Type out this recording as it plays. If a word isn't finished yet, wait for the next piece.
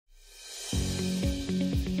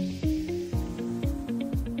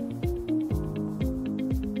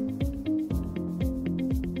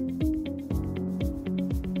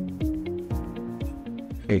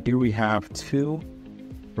Okay, here we have two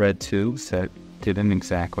red tubes that didn't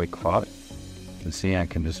exactly clot. You can see I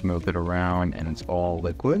can just move it around and it's all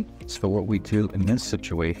liquid. So what we do in this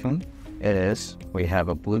situation is we have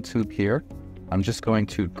a blue tube here. I'm just going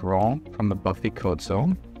to draw from the buffy coat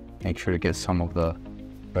zone. Make sure to get some of the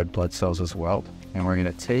red blood cells as well. And we're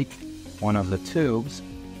going to take one of the tubes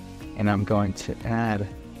and I'm going to add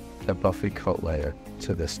the buffy coat layer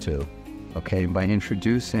to this tube. Okay, by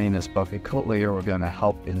introducing this buffy coat layer, we're going to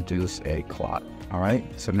help induce a clot. All right,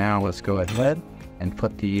 so now let's go ahead and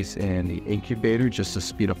put these in the incubator just to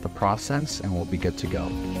speed up the process and we'll be good to go.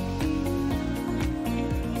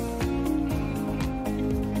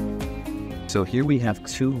 So here we have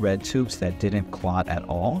two red tubes that didn't clot at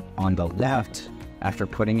all. On the left, after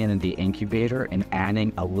putting it in the incubator and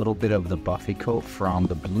adding a little bit of the buffy coat from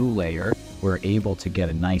the blue layer, we're able to get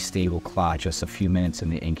a nice stable clot just a few minutes in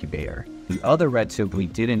the incubator. The other red tube, we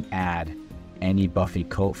didn't add any buffy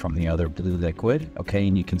coat from the other blue liquid, okay,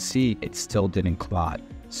 and you can see it still didn't clot.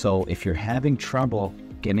 So if you're having trouble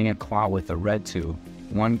getting a clot with a red tube,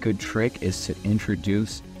 one good trick is to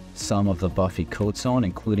introduce some of the buffy coat zone,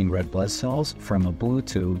 including red blood cells, from a blue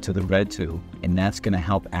tube to the red tube, and that's going to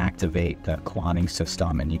help activate the clotting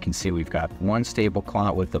system. And you can see we've got one stable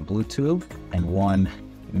clot with the blue tube and one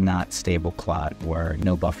not stable clot where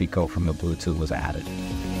no buffy coat from the blue tube was added.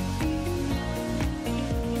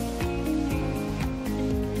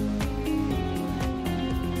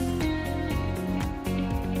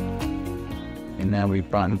 And now we've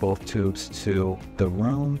brought both tubes to the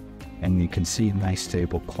room, and you can see a nice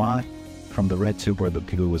stable clot from the red tube where the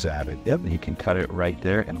blue was added. Yep, you can cut it right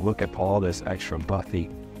there, and look at all this extra buffy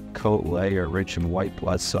coat layer rich in white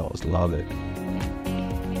blood cells. Love it.